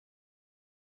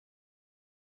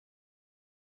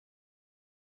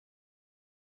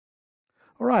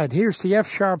Alright, here's the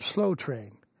F-sharp slow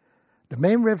train. The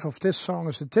main riff of this song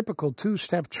is a typical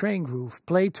two-step train groove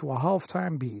played to a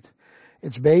half-time beat.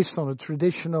 It's based on a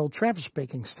traditional Travis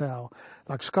picking style,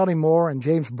 like Scotty Moore and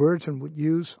James Burton would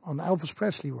use on Elvis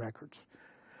Presley records.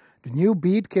 The new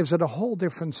beat gives it a whole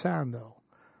different sound though.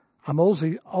 I'm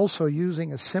also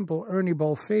using a simple Ernie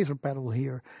Ball phaser pedal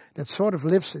here that sort of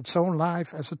lives its own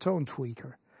life as a tone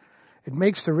tweaker. It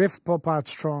makes the riff pop out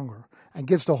stronger and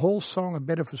gives the whole song a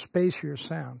bit of a spacier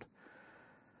sound.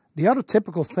 The other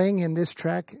typical thing in this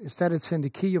track is that it's in the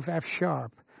key of F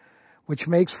sharp, which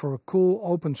makes for a cool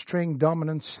open string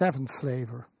dominant 7th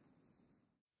flavor.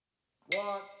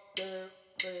 1, 2,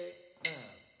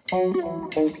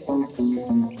 3,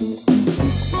 4.